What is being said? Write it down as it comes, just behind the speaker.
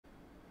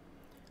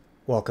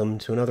Welcome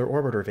to another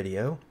orbiter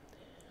video.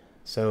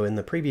 So in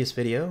the previous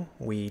video,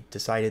 we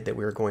decided that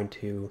we were going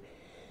to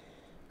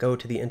go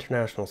to the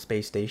International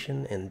Space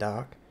Station and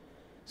dock.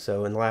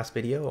 So in the last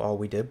video, all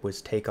we did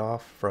was take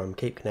off from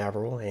Cape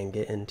Canaveral and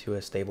get into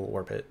a stable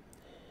orbit.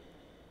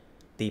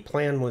 The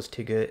plan was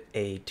to get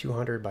a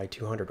 200 by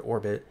 200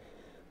 orbit,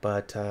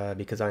 but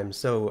because I'm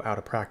so out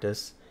of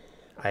practice,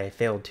 I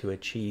failed to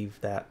achieve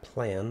that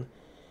plan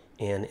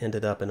and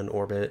ended up in an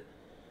orbit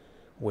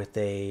with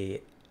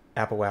a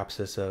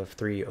apoapsis of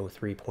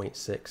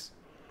 303.6.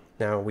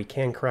 Now we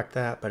can correct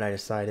that, but I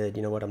decided,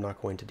 you know what, I'm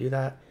not going to do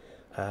that.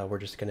 We're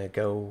just going to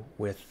go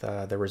with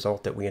the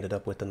result that we ended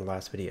up with in the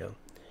last video.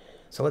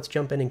 So let's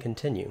jump in and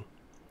continue.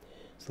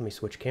 So let me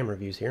switch camera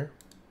views here.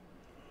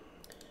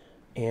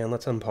 And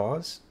let's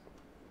unpause.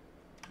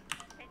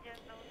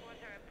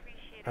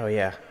 Oh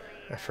yeah,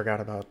 I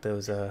forgot about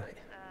those,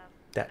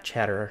 that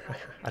chatter.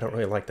 I don't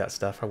really like that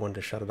stuff. I wanted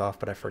to shut it off,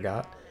 but I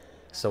forgot.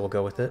 So we'll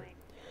go with it.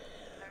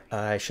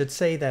 I should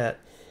say that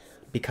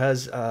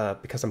because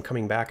I'm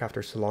coming back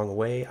after so long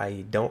away,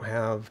 I don't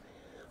have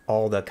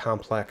all the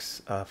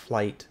complex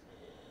flight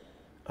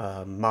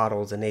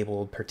models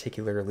enabled,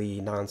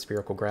 particularly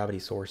non-spherical gravity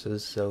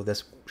sources, so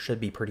this should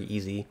be pretty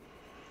easy.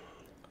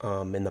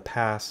 In the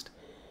past,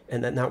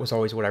 and that was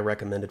always what I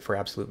recommended for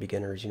absolute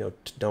beginners, you know,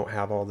 don't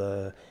have all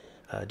the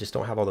just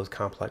don't have all those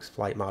complex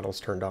flight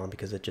models turned on,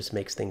 because it just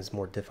makes things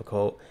more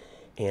difficult.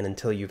 And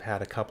until you've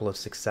had a couple of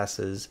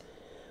successes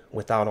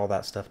without all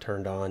that stuff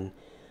turned on,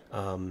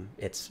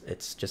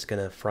 it's just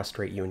going to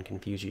frustrate you and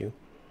confuse you.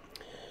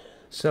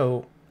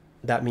 So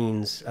that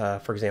means,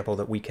 for example,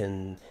 that we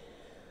can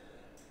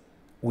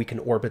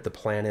orbit the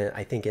planet,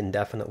 I think,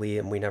 indefinitely,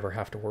 and we never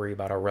have to worry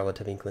about our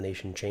relative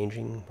inclination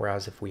changing.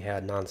 Whereas if we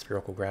had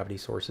non-spherical gravity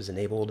sources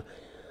enabled,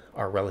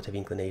 our relative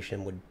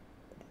inclination would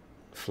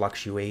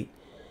fluctuate.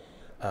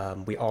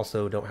 We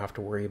also don't have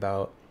to worry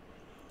about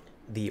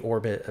the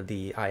orbit of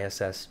the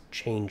ISS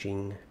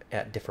changing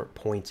at different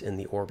points in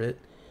the orbit.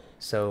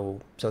 So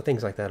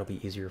things like that will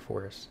be easier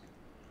for us.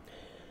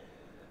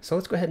 So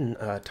let's go ahead and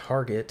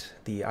target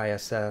the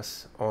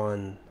ISS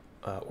on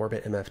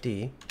orbit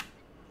MFD,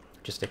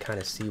 just to kind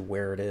of see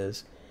where it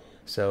is.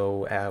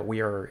 So we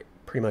are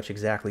pretty much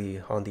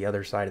exactly on the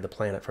other side of the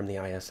planet from the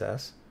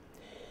ISS.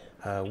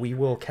 We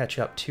will catch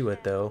up to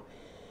it though,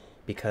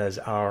 because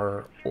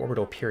our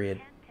orbital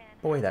period...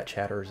 Boy, that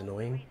chatter is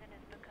annoying.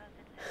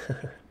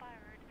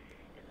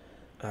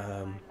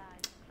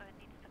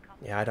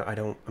 Yeah,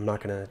 I'm not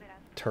gonna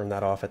turn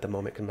that off at the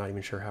moment, 'cause I'm not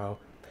even sure how.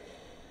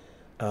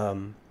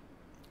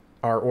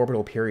 Our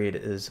orbital period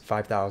is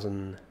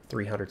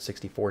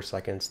 5,364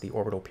 seconds. The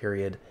orbital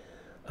period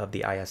of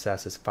the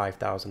ISS is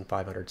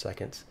 5,500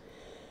 seconds.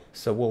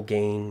 So we'll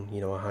gain,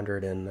 you know,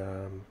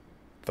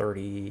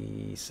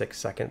 136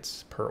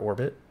 seconds per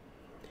orbit.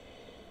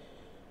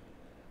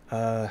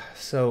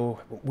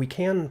 So we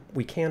can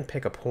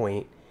pick a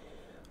point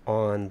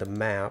on the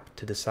map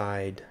to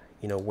decide,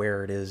 you know,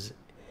 where it is.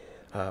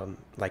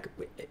 Like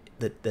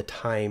the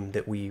time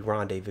that we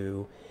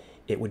rendezvous.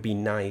 It would be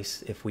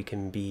nice if we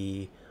can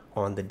be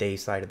on the day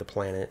side of the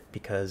planet,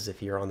 because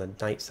if you're on the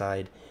night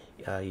side,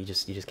 you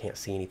just can't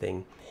see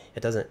anything.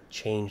 It doesn't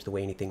change the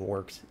way anything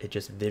works. It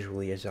just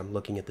visually, as I'm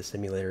looking at the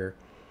simulator,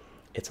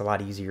 it's a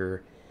lot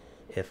easier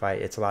if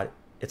it's a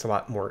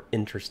lot more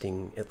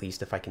interesting, at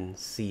least, if I can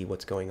see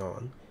what's going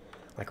on.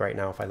 Like right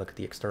now, if I look at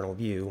the external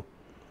view,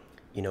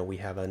 you know, we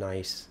have a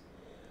nice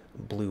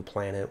blue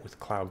planet with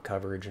cloud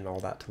coverage and all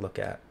that to look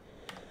at.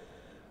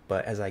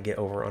 But as I get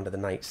over onto the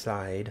night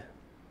side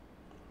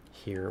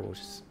here, we'll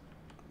just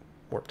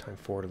warp time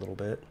forward a little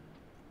bit.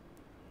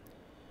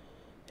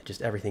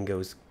 Just everything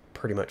goes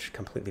pretty much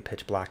completely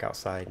pitch black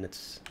outside, and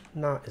it's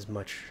not as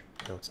much,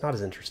 you know, it's not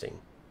as interesting.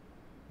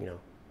 You know,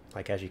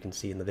 like as you can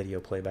see in the video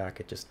playback,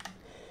 it just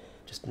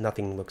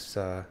nothing looks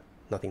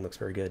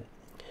very good.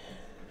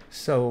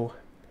 So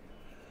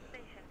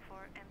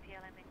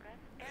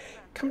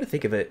come to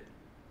think of it,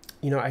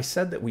 you know, I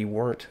said that we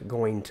weren't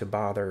going to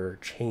bother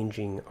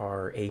changing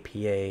our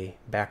APA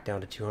back down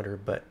to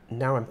 200, but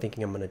now I'm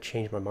thinking I'm going to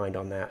change my mind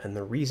on that. And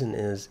the reason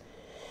is,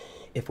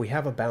 if we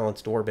have a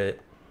balanced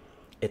orbit,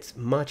 it's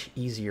much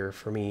easier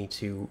for me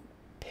to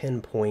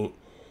pinpoint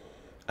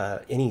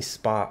any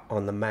spot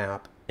on the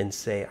map and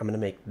say, I'm going to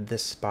make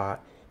this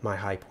spot my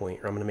high point,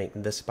 or I'm going to make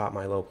this spot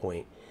my low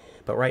point.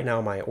 But right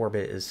now my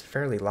orbit is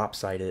fairly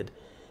lopsided,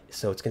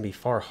 so it's going to be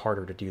far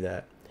harder to do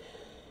that.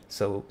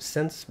 So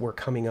since we're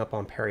coming up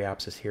on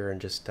periapsis here in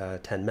just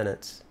 10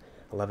 minutes,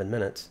 11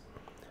 minutes,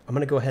 I'm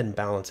going to go ahead and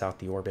balance out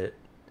the orbit,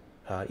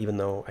 even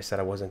though I said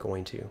I wasn't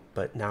going to.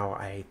 But now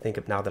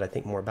that I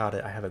think more about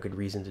it, I have a good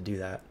reason to do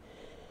that.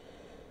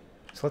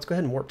 So let's go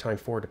ahead and warp time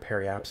forward to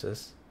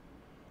periapsis,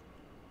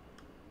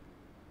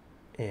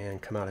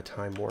 and come out of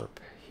time warp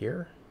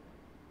here.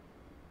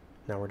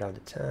 Now we're down to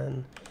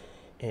 10,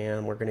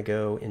 and we're going to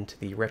go into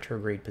the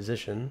retrograde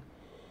position,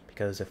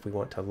 because if we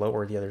want to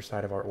lower the other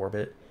side of our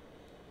orbit,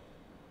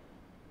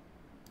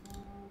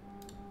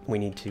 we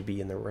need to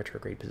be in the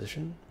retrograde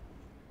position.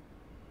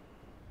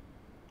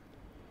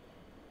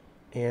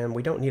 And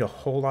we don't need a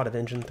whole lot of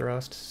engine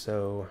thrust,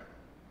 so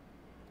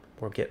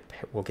we'll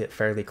get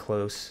fairly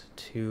close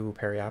to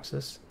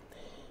periapsis.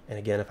 And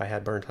again, if I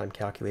had burn time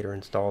calculator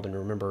installed and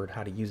remembered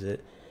how to use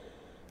it,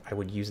 I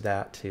would use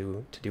that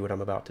to do what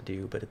I'm about to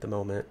do. But at the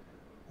moment,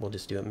 we'll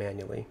just do it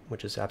manually,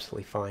 which is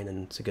absolutely fine,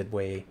 and it's a good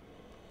way,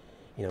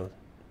 you know,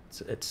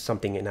 it's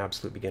something an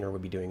absolute beginner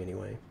would be doing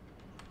anyway.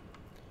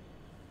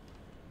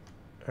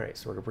 All right,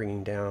 so we're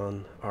bringing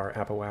down our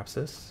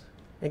apoapsis.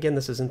 Again,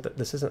 this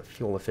isn't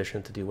fuel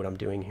efficient to do what I'm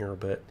doing here,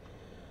 but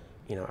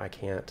you know, I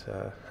can't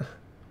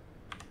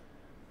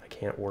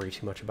worry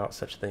too much about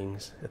such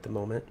things at the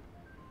moment.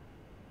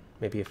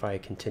 Maybe if I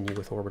continue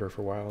with orbiter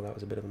for a while, that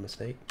was a bit of a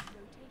mistake.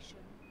 Rotation,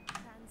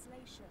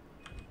 translation.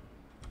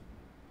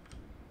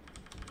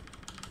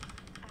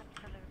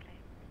 Absolutely.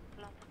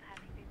 Lots of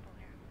happy people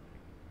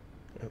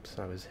here. Oops,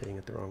 I was hitting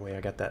it the wrong way. I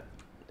got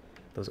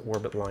those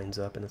orbit lines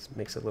up, and it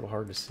makes it a little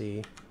hard to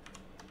see.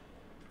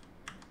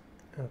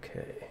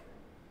 Okay.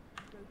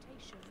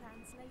 Rotation,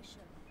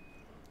 translation.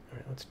 All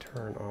right, let's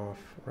turn off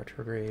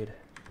retrograde.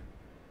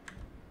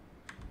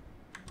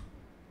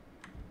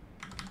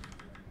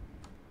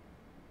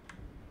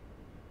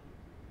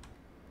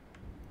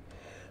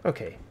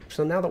 Okay,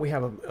 so now that we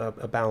have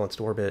a balanced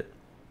orbit,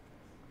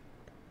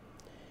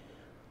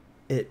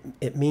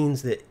 it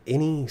means that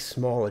any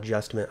small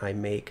adjustment I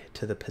make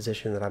to the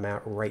position that I'm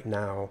at right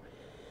now,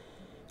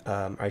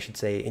 I should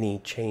say any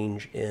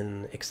change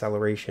in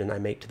acceleration I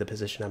make to the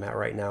position I'm at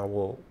right now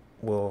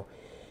will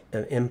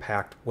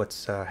impact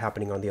what's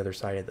happening on the other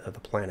side of the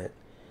planet.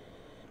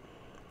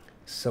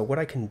 So what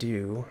I can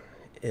do,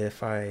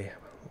 if I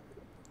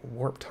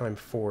warp time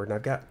forward, and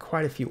I've got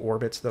quite a few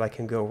orbits that I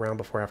can go around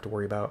before I have to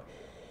worry about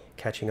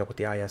catching up with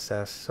the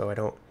ISS, so I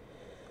don't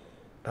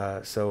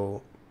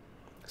so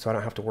I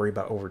don't have to worry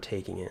about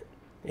overtaking it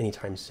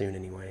anytime soon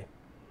anyway.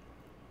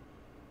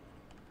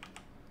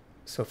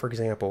 So for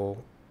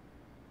example,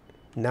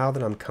 now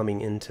that I'm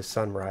coming into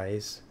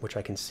sunrise, which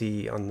I can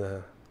see on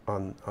the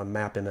on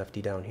map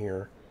MFD down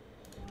here,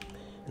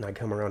 and I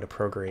come around to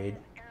prograde.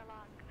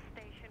 Airlock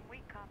station,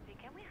 we copy.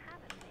 Can we have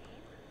a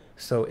name?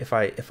 So if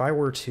I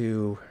were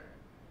to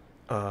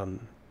let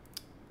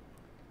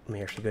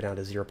me actually go down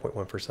to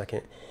 0.1 for a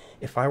second.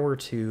 If I were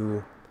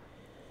to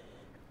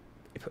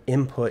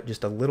input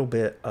just a little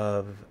bit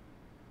of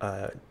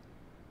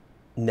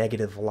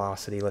negative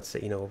velocity, let's say,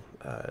 you know,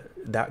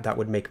 that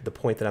would make the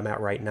point that I'm at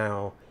right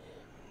now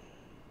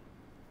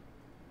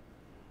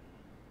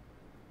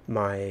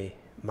my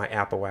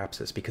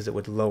apoapsis, because it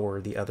would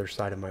lower the other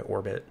side of my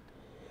orbit.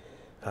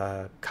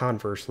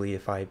 Conversely,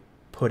 if I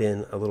put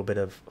in a little bit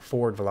of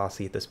forward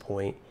velocity at this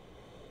point,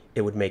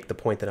 it would make the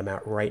point that I'm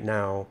at right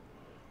now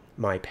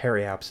my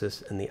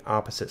periapsis, and the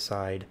opposite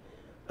side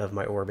of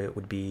my orbit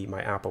would be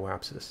my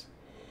apoapsis.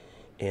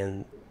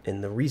 And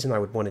the reason I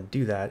would want to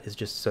do that is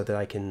just so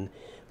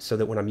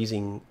that when I'm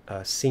using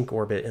sync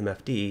orbit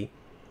MFD,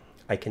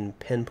 I can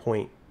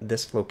pinpoint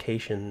this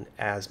location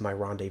as my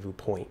rendezvous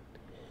point.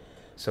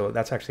 So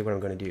that's actually what I'm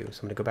going to do. So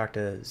I'm going to go back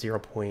to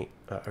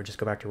or just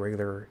go back to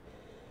regular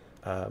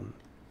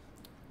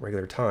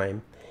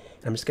time.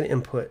 And I'm just going to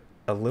input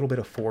a little bit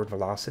of forward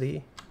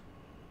velocity.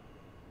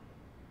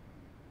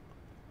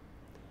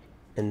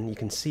 And you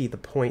can see the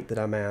point that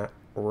I'm at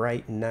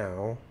right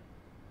now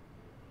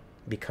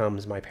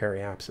becomes my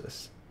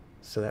periapsis.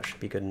 So that should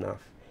be good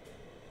enough.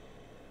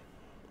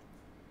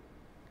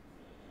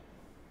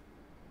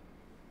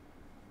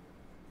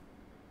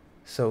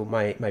 So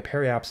my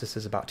periapsis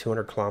is about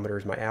 200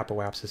 kilometers, my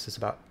apoapsis is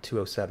about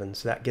 207,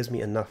 so that gives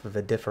me enough of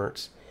a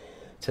difference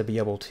to be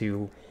able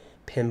to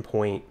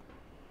pinpoint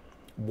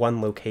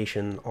one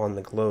location on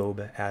the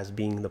globe as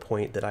being the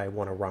point that I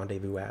want to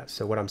rendezvous at.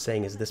 So what I'm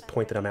saying is this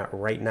point that I'm at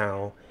right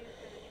now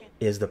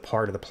is the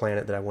part of the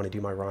planet that I want to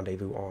do my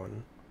rendezvous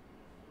on.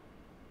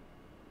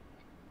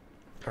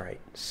 All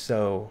right,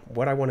 so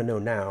what I want to know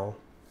now,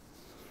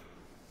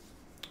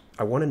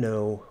 I want to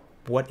know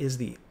what is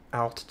the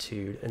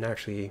altitude, and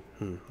actually,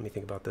 let me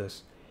think about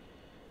this.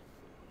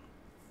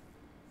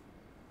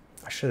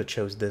 I should have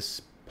chose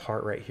this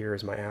part right here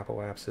as my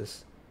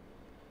apoapsis.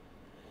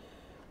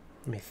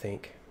 Let me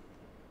think.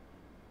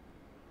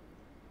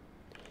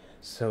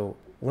 So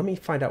let me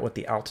find out what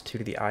the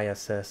altitude of the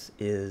ISS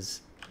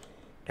is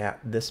at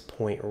this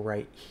point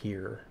right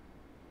here.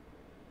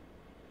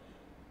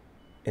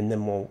 And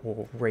then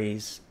we'll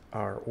raise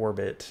our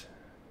orbit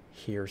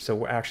here. So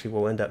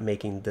we'll end up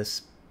making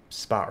this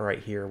spot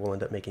right here, we'll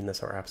end up making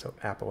this our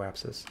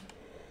apoapsis.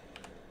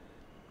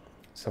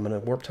 So I'm going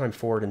to warp time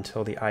forward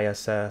until the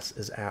ISS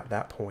is at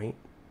that point.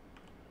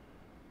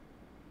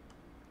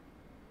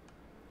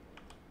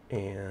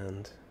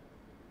 And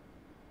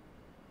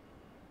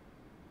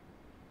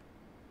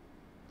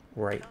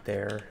right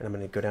there, and I'm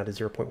going to go down to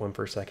 0.1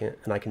 for a second,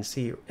 and I can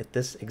see at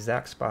this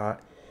exact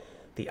spot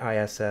the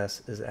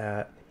ISS is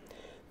at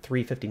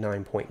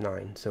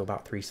 359.9, so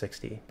about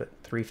 360,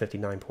 but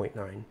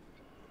 359.9.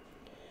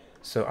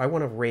 So I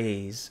want to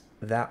raise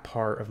that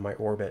part of my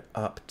orbit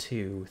up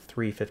to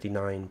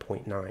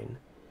 359.9.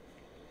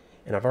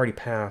 And I've already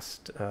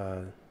passed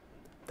that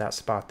that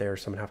spot there,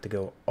 so I'm going to have to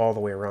go all the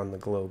way around the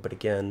globe. But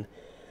again,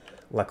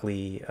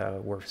 luckily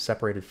we're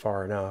separated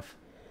far enough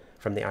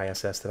from the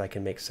ISS that I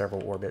can make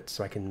several orbits,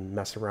 so I can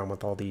mess around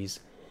with all these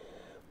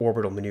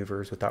orbital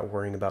maneuvers without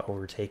worrying about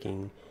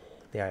overtaking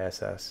the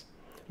ISS.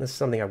 This is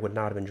something I would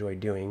not have enjoyed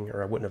doing,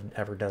 or I wouldn't have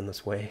ever done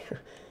this way.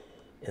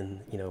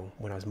 And, you know,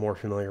 when I was more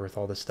familiar with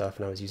all this stuff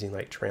and I was using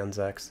like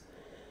transx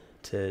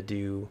to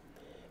do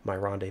my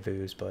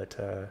rendezvous, but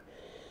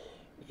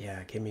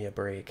yeah, give me a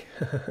break.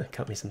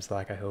 Cut me some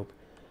slack, I hope.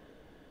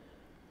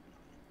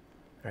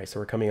 Alright, so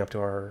we're coming up to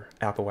our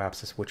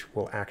apoapsis, which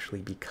will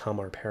actually become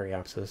our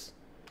periapsis.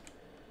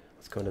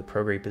 Let's go into the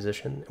prograde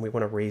position, and we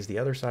want to raise the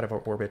other side of our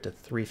orbit to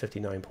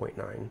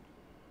 359.9.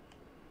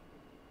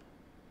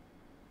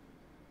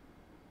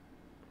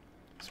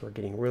 So we're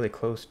getting really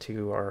close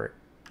to our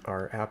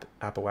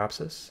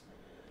apoapsis.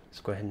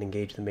 Let's go ahead and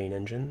engage the main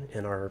engine,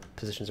 and our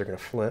positions are going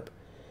to flip.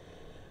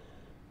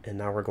 And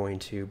now we're going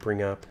to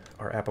bring up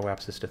our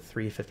apoapsis to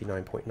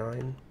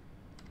 359.9.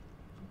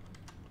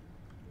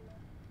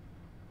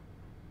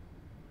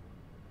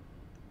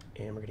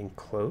 And we're getting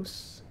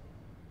close.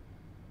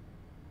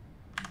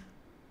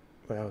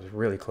 Well, that was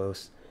really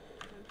close.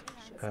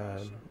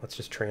 Let's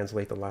just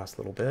translate the last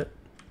little bit.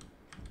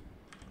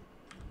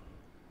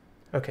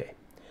 Okay,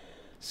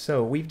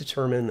 so we've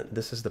determined that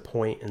this is the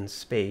point in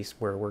space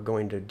where we're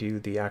going to do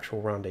the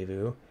actual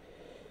rendezvous.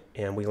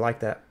 And we like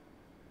that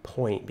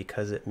point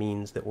because it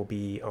means that we'll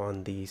be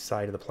on the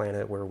side of the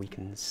planet where we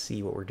can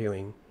see what we're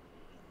doing.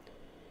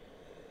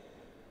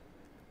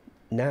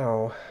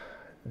 Now,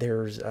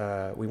 there's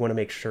we want to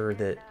make sure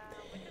that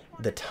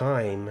the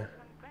time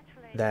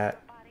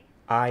that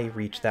I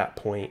reach that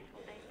point,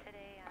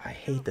 I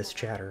hate this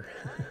chatter.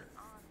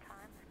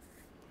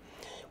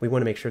 We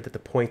want to make sure that the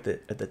point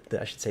that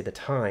I should say the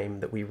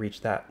time that we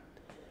reach that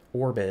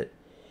orbit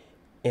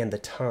and the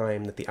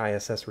time that the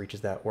ISS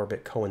reaches that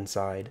orbit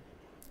coincide.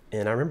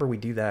 And I remember we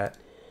do that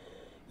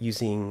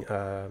using,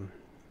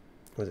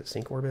 was it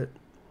sync orbit?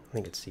 I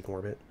think it's sync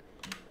orbit.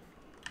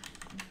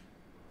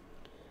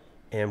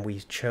 And we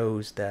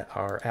chose that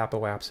our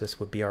apoapsis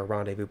would be our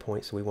rendezvous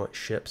point, so we want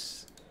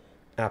ship's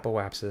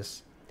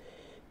apoapsis.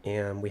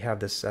 And we have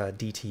this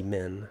DT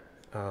min.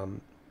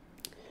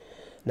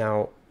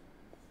 Now,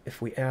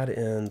 if we add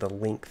in the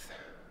length,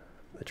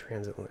 the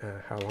transit,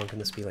 how long can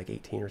this be, like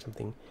 18 or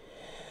something?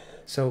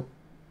 So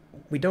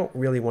we don't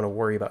really want to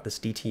worry about this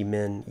DT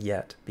min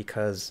yet,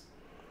 because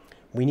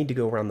we need to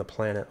go around the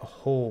planet a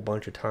whole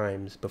bunch of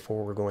times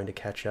before we're going to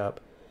catch up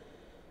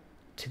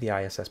to the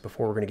ISS,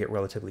 before we're going to get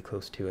relatively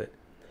close to it.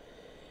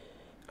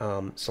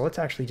 So let's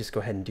actually just go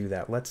ahead and do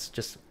that. Let's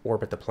just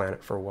orbit the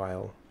planet for a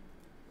while.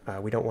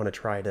 We don't want to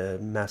try to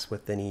mess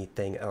with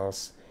anything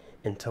else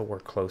until we're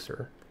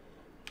closer.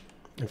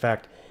 In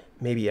fact,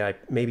 maybe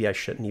I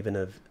shouldn't even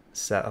have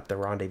set up the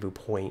rendezvous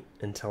point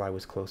until I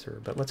was closer.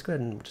 But let's go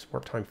ahead and just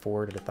warp time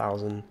forward at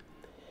 1,000.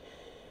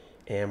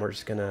 And we're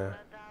just going to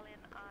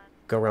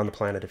go around the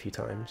planet a few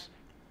times.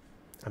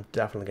 I'm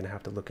definitely going to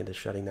have to look into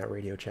shutting that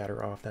radio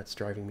chatter off. That's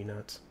driving me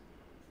nuts.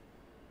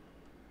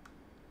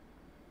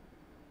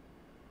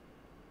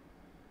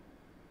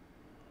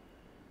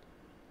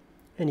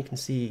 And you can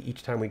see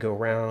each time we go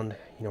around,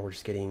 you know, we're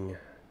just getting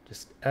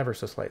just ever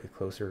so slightly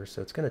closer.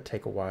 So it's going to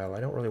take a while. I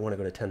don't really want to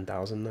go to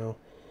 10,000 though.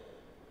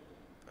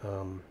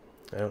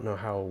 I don't know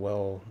how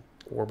well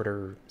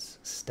Orbiter's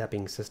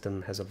stepping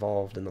system has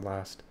evolved in the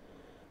last,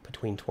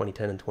 between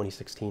 2010 and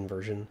 2016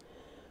 version.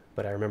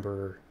 But I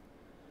remember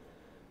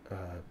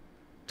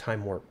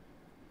time warp,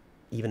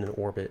 even in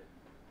orbit,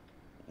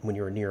 when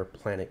you were near a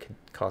planet, could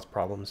cause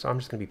problems. So I'm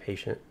just going to be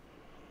patient.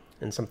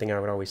 And something I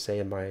would always say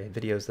in my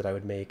videos that I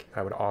would make,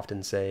 I would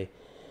often say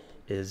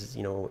is,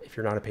 you know, if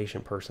you're not a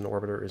patient person,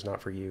 Orbiter is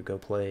not for you. Go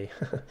play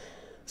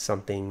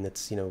something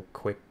that's, you know,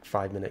 quick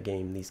 5-minute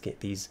game. You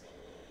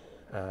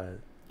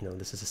know,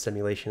 this is a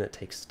simulation. It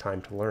takes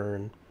time to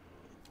learn,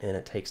 and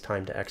it takes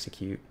time to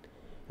execute.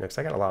 You know, because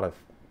I got a lot of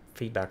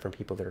feedback from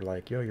people that are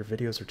like, yo, your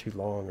videos are too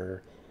long,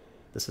 or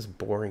this is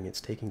boring,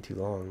 it's taking too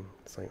long.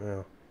 It's like,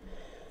 well,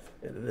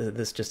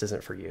 this just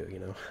isn't for you, you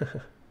know.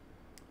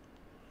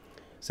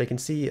 So you can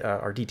see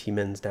our DT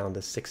min's down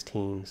to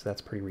 16, so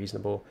that's pretty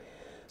reasonable.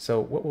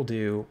 So what we'll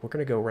do, we're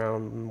going to go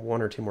around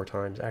 1 or 2 more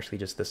times, actually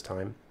just this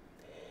time.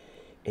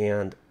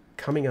 And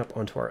coming up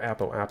onto our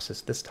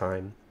apoapsis this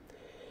time,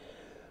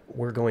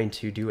 we're going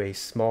to do a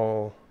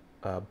small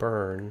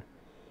burn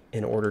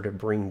in order to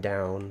bring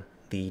down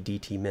the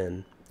DT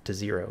min to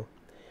 0.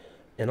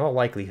 In all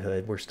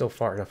likelihood, we're still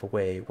far enough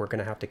away, we're going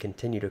to have to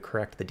continue to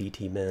correct the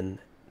DT min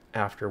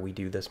after we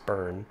do this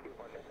burn.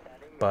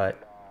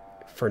 But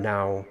for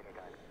now,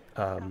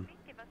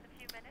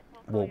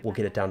 we'll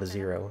get it down to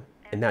 0,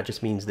 and that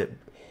just means that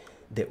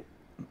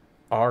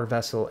our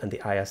vessel and the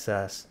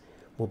ISS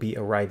will be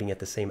arriving at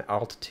the same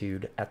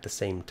altitude at the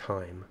same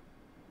time.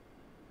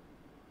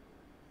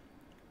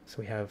 So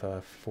we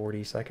have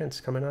 40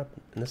 seconds coming up,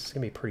 and this is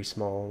going to be pretty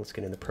small. Let's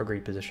get in the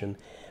prograde position.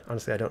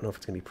 Honestly, I don't know if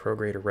it's going to be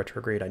prograde or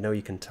retrograde. I know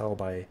you can tell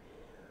by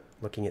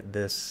looking at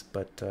this,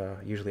 but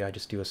usually I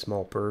just do a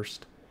small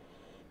burst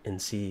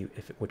and see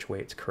which way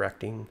it's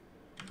correcting.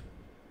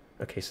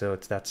 Okay, so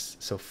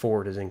so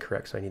forward is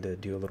incorrect, so I need to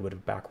do a little bit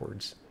of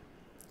backwards.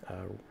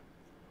 So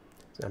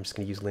I'm just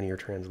going to use linear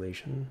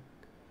translation.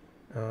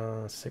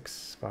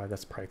 6, 5,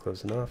 that's probably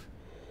close enough.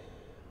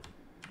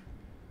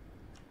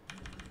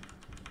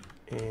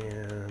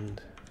 And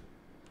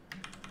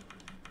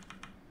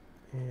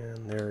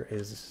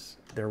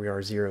there we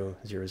are, 0,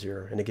 0,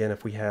 0. And again,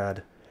 if we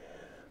had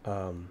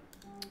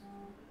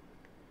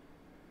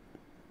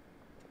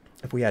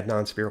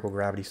non-spherical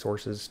gravity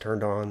sources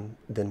turned on,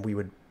 then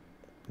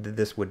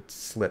this would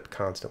slip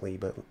constantly,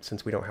 but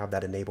since we don't have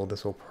that enabled,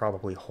 this will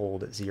probably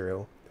hold at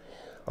 0.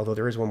 Although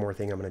there is one more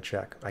thing I'm going to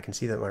check. I can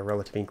see that my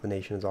relative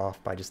inclination is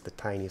off by just the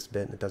tiniest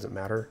bit, and it doesn't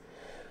matter.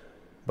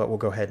 But we'll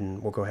go ahead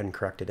and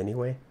correct it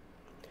anyway.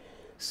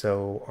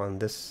 So on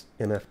this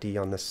MFD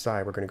on this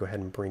side, we're going to go ahead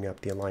and bring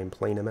up the aligned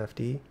plane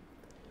MFD.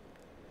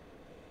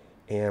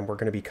 And we're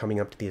going to be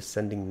coming up to the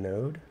ascending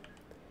node.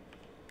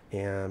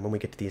 And when we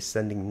get to the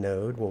ascending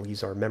node, we'll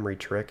use our memory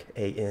trick,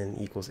 AN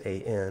equals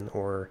AN,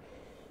 or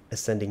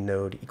ascending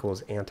node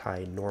equals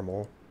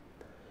anti-normal.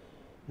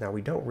 Now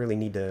we don't really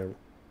need to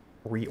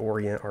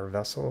reorient our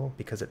vessel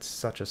because it's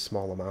such a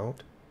small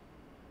amount.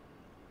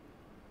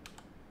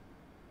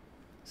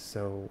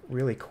 So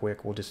really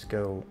quick, we'll just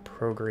go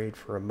prograde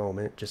for a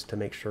moment just to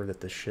make sure that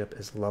the ship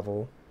is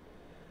level.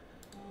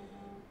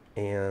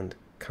 And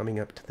coming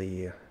up to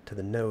the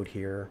node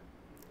here,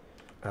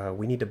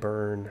 we need to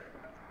burn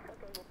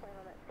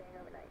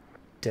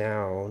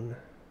down.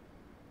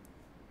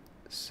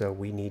 So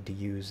we need to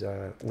use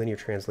linear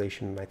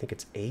translation. I think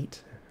it's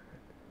 8.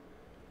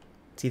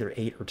 It's either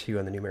 8 or 2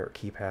 on the numeric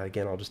keypad.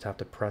 Again, I'll just have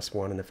to press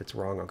 1, and if it's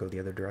wrong, I'll go the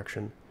other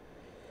direction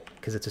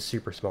because it's a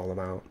super small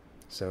amount.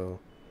 So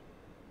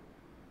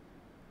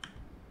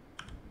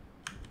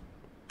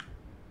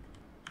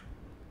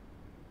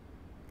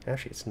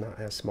actually, it's not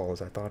as small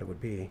as I thought it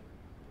would be,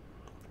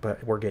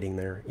 but we're getting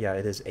there. Yeah,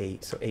 it is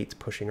 8, so 8's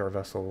pushing our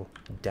vessel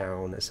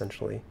down,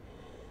 essentially.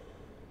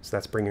 So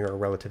that's bringing our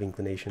relative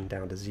inclination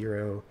down to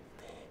 0.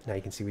 Now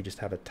you can see we just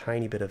have a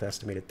tiny bit of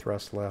estimated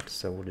thrust left,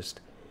 so we'll just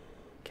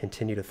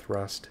continue to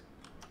thrust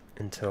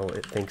until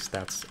it thinks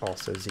that's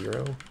also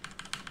 0.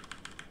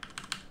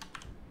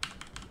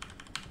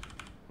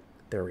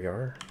 There we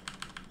are.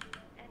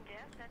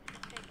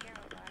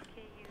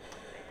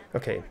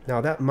 Okay,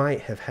 now that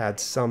might have had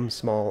some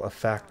small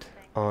effect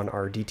on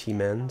our DT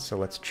min, so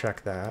let's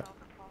check that.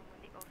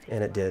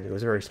 And it did. It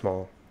was very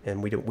small,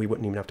 and we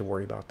wouldn't even have to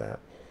worry about that.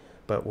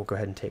 But we'll go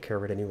ahead and take care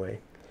of it anyway.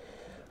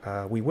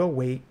 We will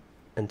wait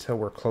until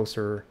we're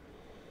closer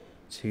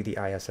to the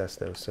ISS,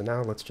 though. So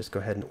now let's just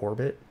go ahead and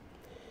orbit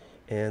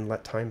and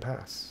let time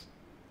pass.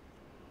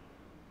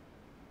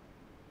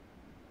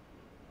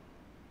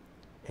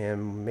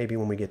 And maybe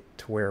when we get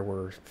to where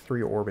we're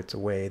 3 orbits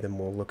away, then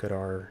we'll look at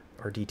our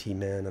DT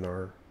min and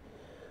our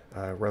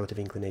relative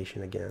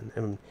inclination again.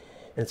 And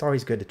it's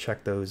always good to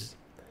check those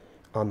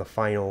on the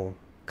final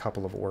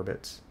couple of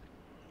orbits.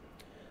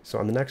 So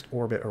on the next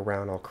orbit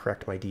around, I'll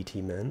correct my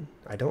DT min.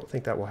 I don't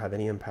think that will have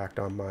any impact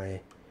on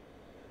my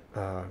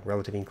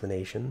relative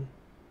inclination.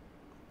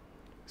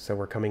 So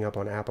we're coming up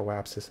on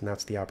apoapsis, and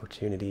that's the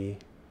opportunity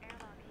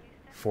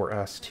for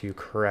us to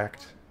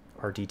correct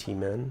our DT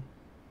min.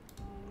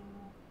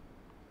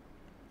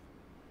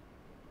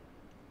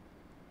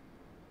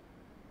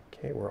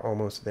 Okay, we're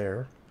almost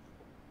there.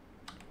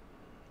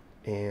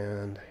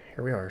 And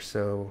here we are.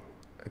 So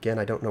again,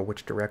 I don't know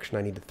which direction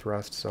I need to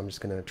thrust, so I'm just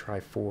going to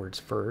try forwards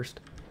first.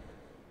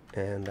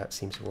 And that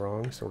seems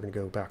wrong, so we're going to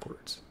go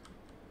backwards.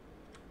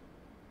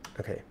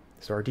 Okay,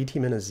 so our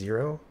DT min is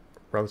 0,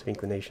 relative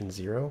inclination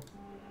 0.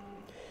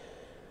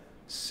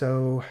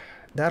 So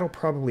that'll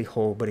probably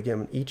hold, but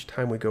again, each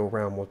time we go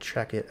around, we'll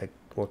check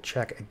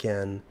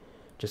again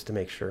just to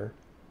make sure.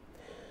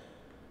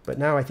 But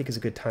now I think is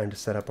a good time to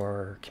set up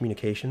our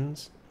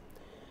communications.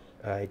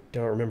 I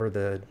don't remember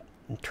the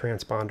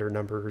transponder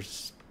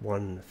numbers,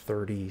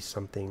 130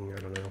 something, I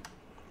don't know.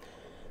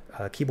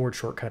 Keyboard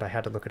shortcut, I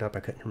had to look it up,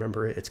 I couldn't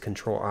remember it. It's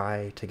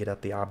Control-I to get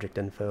up the object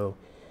info.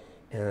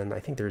 And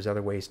I think there's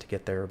other ways to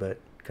get there, but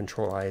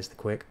Control-I is the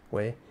quick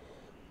way.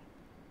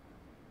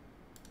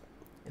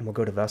 And we'll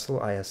go to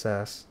Vessel,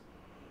 ISS.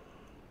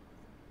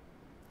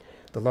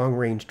 The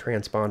long-range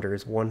transponder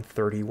is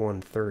 130,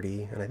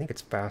 130, and I think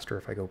it's faster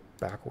if I go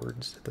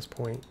backwards at this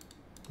point.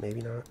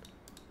 Maybe not.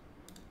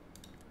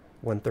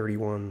 130,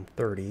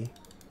 130.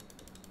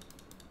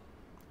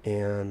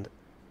 And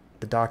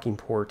the docking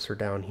ports are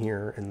down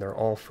here, and they're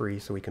all free,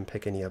 so we can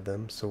pick any of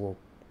them. So we'll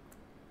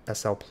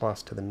SL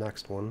plus to the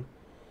next one.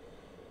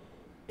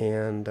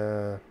 And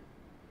I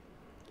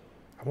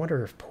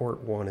wonder if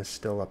port 1 is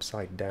still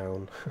upside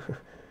down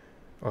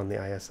on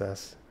the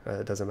ISS.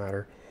 It doesn't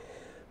matter.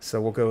 So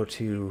we'll go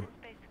to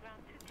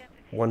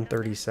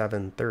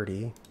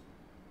 137.30.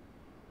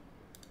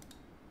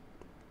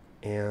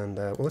 And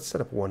well, let's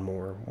set up one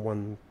more.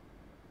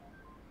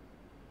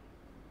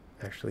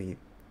 Actually,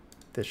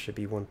 this should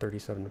be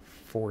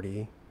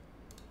 137.40.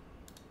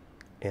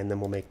 And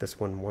then we'll make this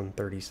one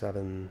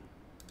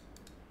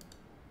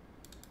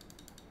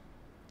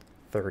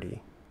 137.30.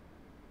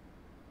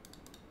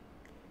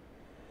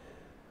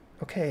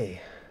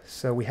 Okay,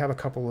 so we have a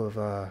couple of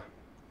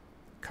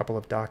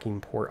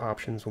docking port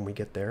options when we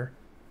get there.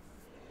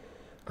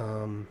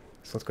 So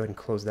let's go ahead and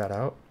close that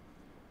out.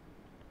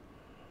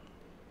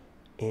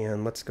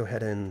 And let's go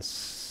ahead and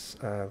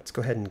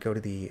go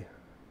to the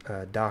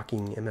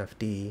docking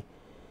MFD.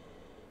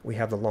 We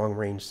have the long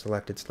range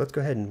selected, so let's go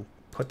ahead and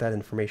put that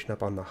information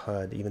up on the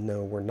HUD, even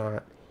though we're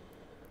not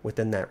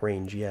within that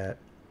range yet.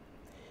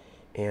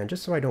 And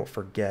just so I don't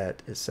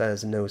forget, it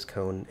says nose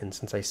cone, and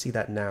since I see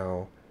that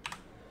now,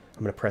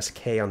 I'm going to press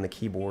K on the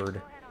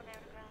keyboard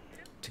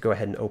to go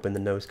ahead and open the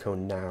nose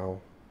cone now.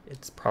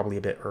 It's probably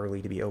a bit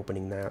early to be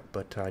opening that,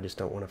 but I just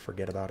don't want to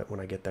forget about it when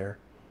I get there.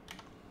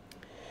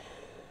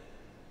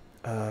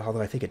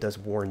 Although I think it does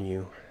warn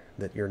you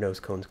that your nose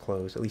cone's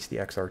closed, at least the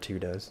XR2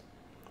 does.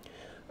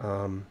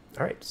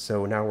 Alright,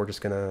 so now we're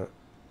just going to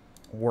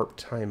warp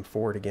time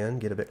forward again,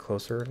 get a bit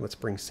closer. Let's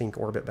bring sync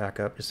orbit back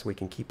up just so we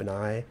can keep an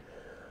eye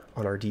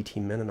on our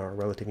DT min and our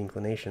relative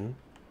inclination.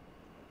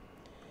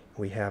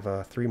 We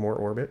have 3 more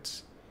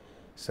orbits.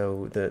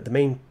 So the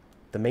main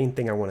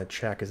thing I want to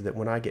check is that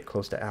when I get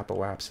close to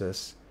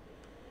apoapsis,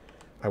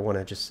 I want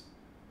to just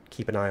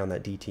keep an eye on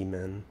that DT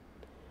min.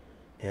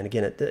 And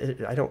again,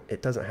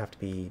 it doesn't have to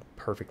be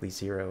perfectly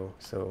 0,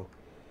 so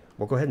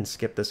we'll go ahead and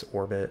skip this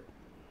orbit,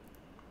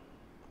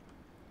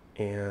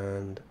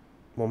 and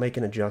we'll make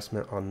an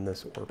adjustment on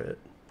this orbit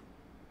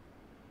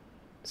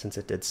since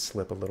it did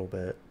slip a little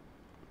bit.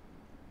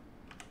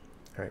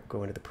 All right,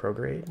 go into the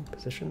prograde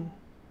position,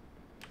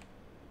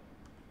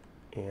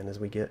 and as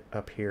we get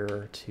up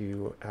here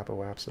to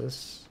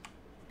apoapsis,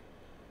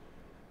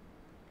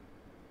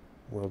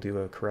 we'll do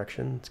a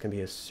correction. It's going to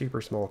be a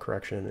super small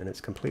correction, and it's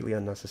completely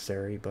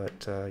unnecessary,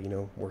 but, you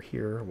know, we're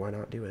here. Why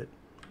not do it?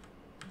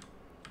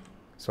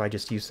 So I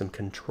just used some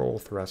control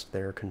thrust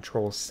there,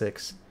 control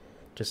 6,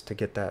 just to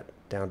get that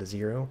down to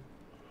 0.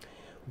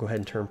 We'll go ahead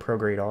and turn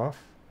prograde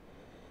off,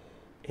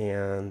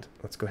 and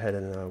let's go ahead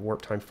and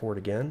warp time forward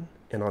again.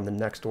 And on the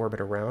next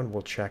orbit around,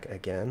 we'll check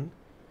again.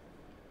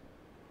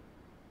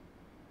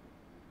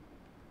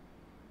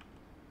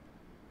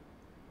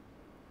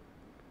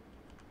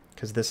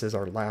 Because this is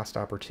our last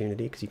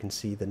opportunity, because you can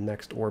see the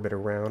next orbit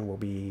around will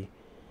be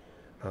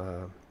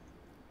the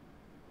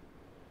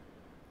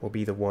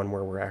one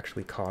where we're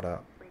actually caught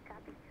up.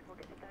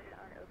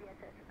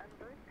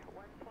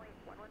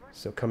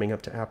 So coming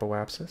up to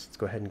apoapsis, let's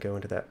go ahead and go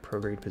into that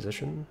prograde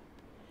position.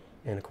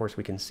 And of course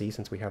we can see,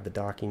 since we have the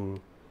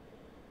docking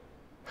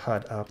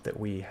HUD up, that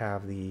we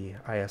have the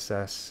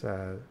ISS.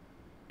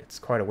 It's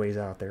quite a ways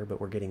out there, but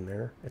we're getting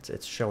there.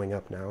 It's showing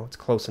up now. It's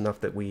close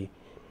enough that we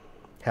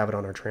have it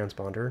on our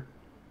transponder.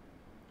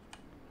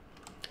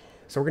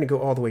 So we're going to go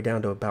all the way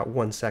down to about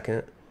 1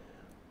 second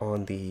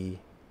on the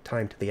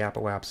time to the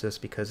apoapsis,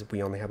 because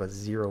we only have a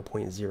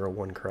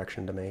 0.01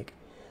 correction to make.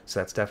 So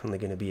that's definitely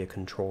going to be a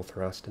control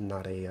thrust and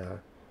not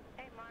a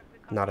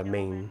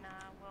main.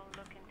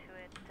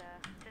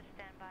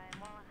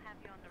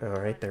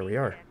 Alright, there we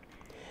are.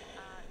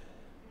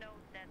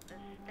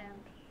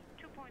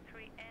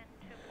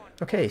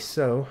 Okay,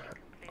 so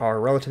our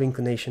relative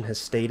inclination has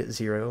stayed at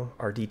 0.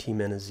 Our DT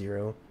min is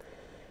 0.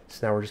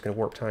 So now we're just going to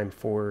warp time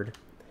forward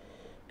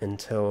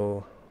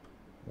until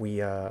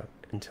we are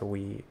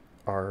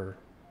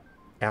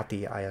at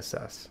the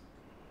ISS.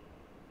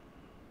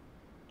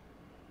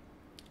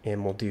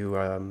 And we'll do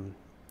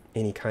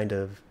any kind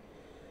of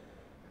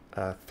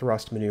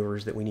thrust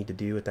maneuvers that we need to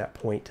do at that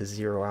point to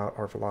zero out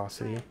our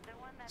velocity.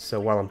 So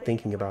while I'm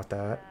thinking about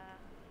that,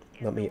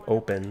 let me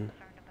open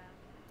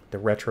the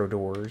retro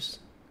doors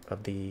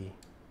of the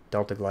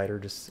Delta glider,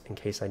 just in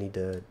case I need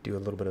to do a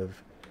little bit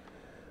of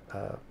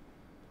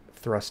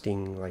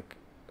thrusting, like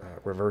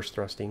reverse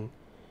thrusting.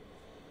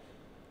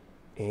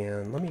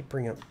 And let me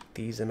bring up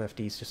these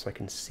MFDs just so I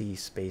can see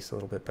space a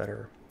little bit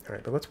better. All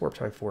right, but let's warp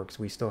time forward, because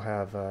we still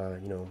have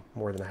you know,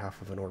 more than a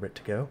half of an orbit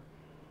to go.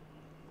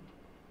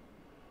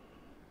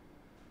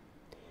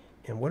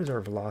 And what is our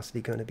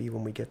velocity going to be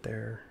when we get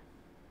there?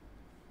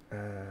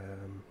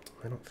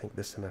 I don't think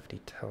this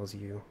MFD tells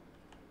you.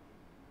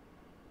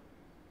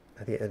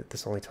 I think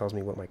this only tells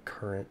me what my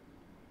current.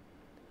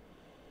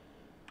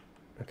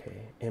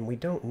 Okay, and we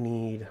don't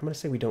need, I'm going to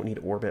say we don't need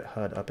orbit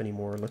HUD up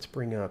anymore. Let's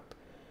bring up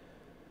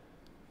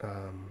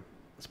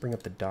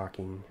the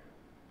docking.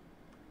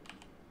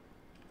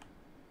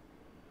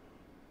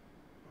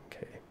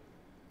 Okay,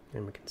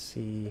 and we can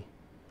see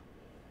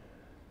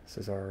this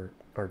is our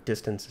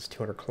distance is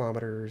 200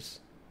 kilometers.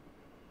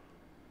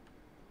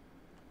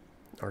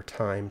 Our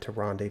time to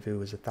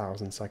rendezvous is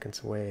 1,000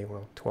 seconds away.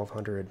 Well,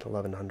 1,200,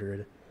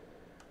 1,100,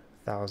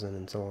 1,000,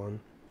 and so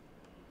on.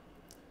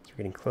 So we're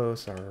getting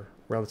close. Our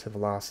relative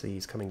velocity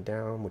is coming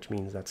down, which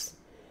means that's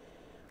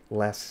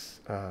less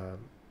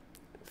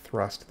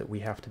thrust that we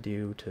have to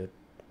do to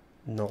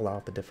null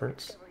out the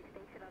difference.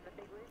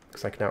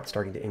 Looks like now it's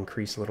starting to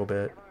increase a little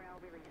bit.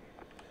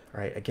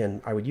 Alright,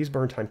 again, I would use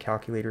burn time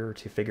calculator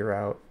to figure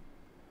out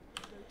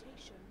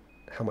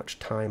how much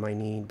time I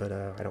need, but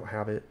I don't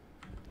have it.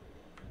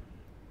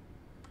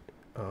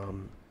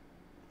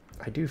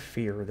 I do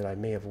fear that I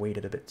may have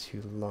waited a bit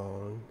too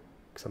long,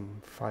 because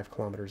I'm 5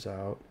 kilometers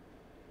out.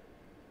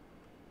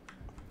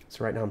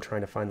 So right now I'm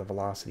trying to find the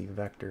velocity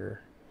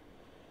vector.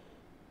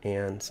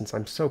 And since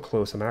I'm so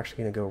close, I'm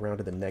actually going to go around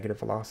to the negative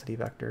velocity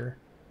vector.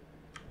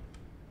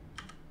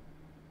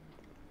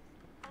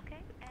 Okay,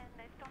 and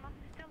if Thomas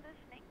is still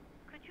listening,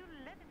 could you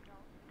let him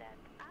know that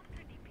after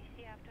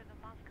DPC, after the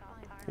Moscow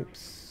part,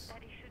 Oops.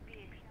 that he should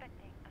be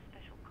expecting a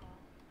special call?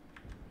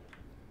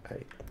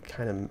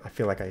 I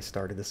feel like I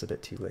started this a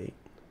bit too late,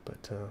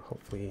 but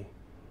hopefully.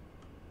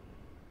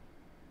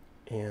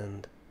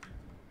 And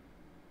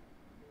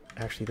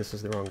actually, this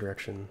is the wrong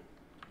direction.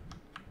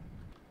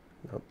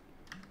 Nope.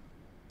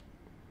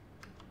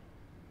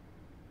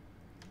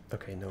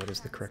 Okay, no, it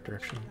is the correct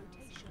direction.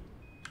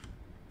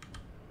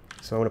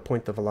 So I want to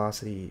point the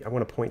velocity, I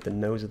want to point the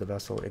nose of the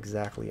vessel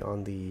exactly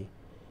on the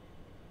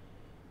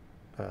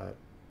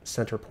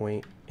center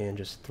point and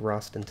just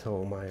thrust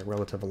until my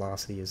relative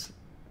velocity is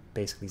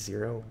basically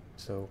 0.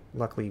 So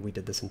luckily we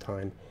did this in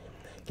time.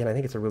 Again, I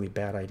think it's a really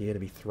bad idea to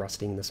be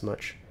thrusting this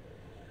much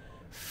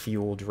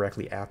fuel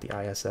directly at the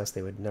ISS.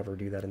 They would never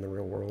do that in the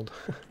real world.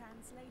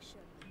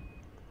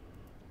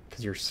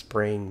 Because you're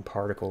spraying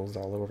particles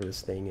all over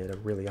this thing at a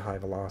really high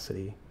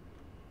velocity.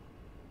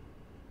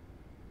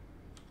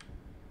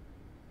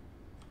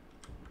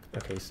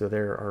 Okay, so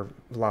there our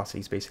velocity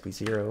is basically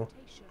 0.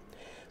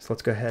 So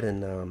let's go ahead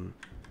and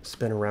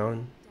spin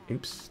around.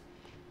 Oops.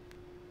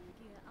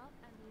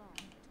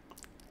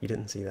 You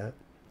didn't see that.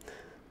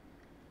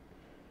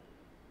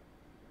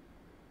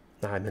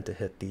 I meant to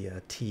hit the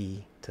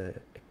T to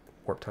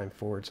warp time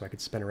forward so I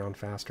could spin around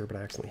faster, but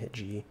I accidentally hit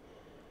G.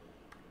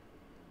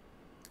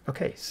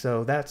 Okay,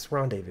 so that's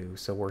rendezvous,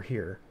 so we're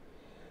here.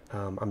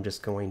 I'm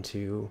just going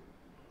to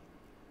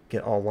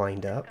get all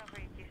lined up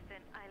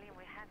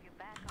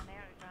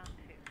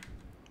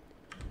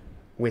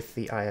with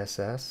the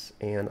ISS,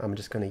 and I'm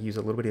just going to use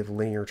a little bit of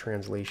linear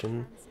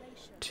translation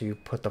to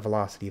put the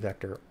velocity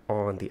vector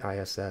on the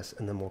ISS,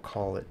 and then we'll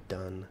call it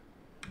done.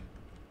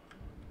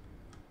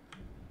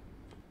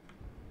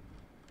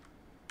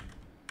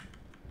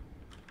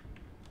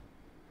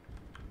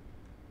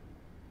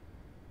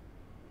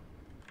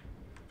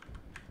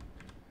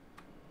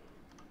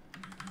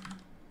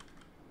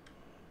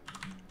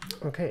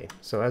 Okay,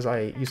 so as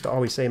I used to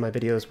always say in my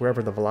videos,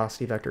 wherever the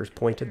velocity vector is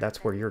pointed,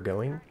 that's where you're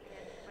going.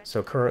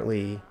 So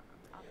currently,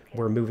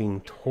 we're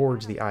moving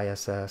towards the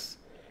ISS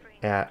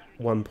at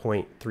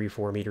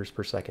 1.34 meters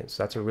per second.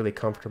 So that's a really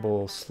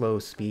comfortable, slow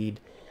speed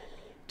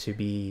to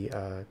be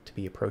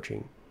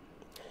approaching.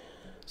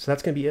 So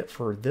that's going to be it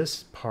for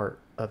this part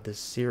of this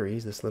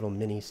series, this little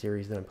mini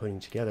series that I'm putting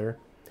together.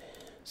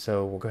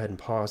 So we'll go ahead and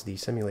pause the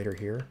simulator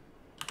here.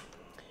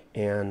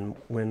 And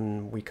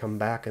when we come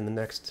back in the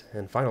next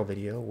and final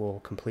video, we'll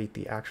complete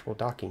the actual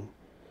docking.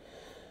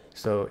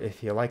 So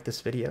if you like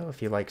this video,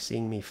 if you like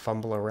seeing me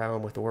fumble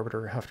around with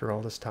Orbiter after all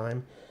this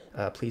time,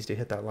 please do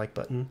hit that like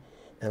button,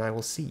 and I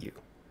will see you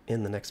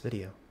in the next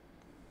video.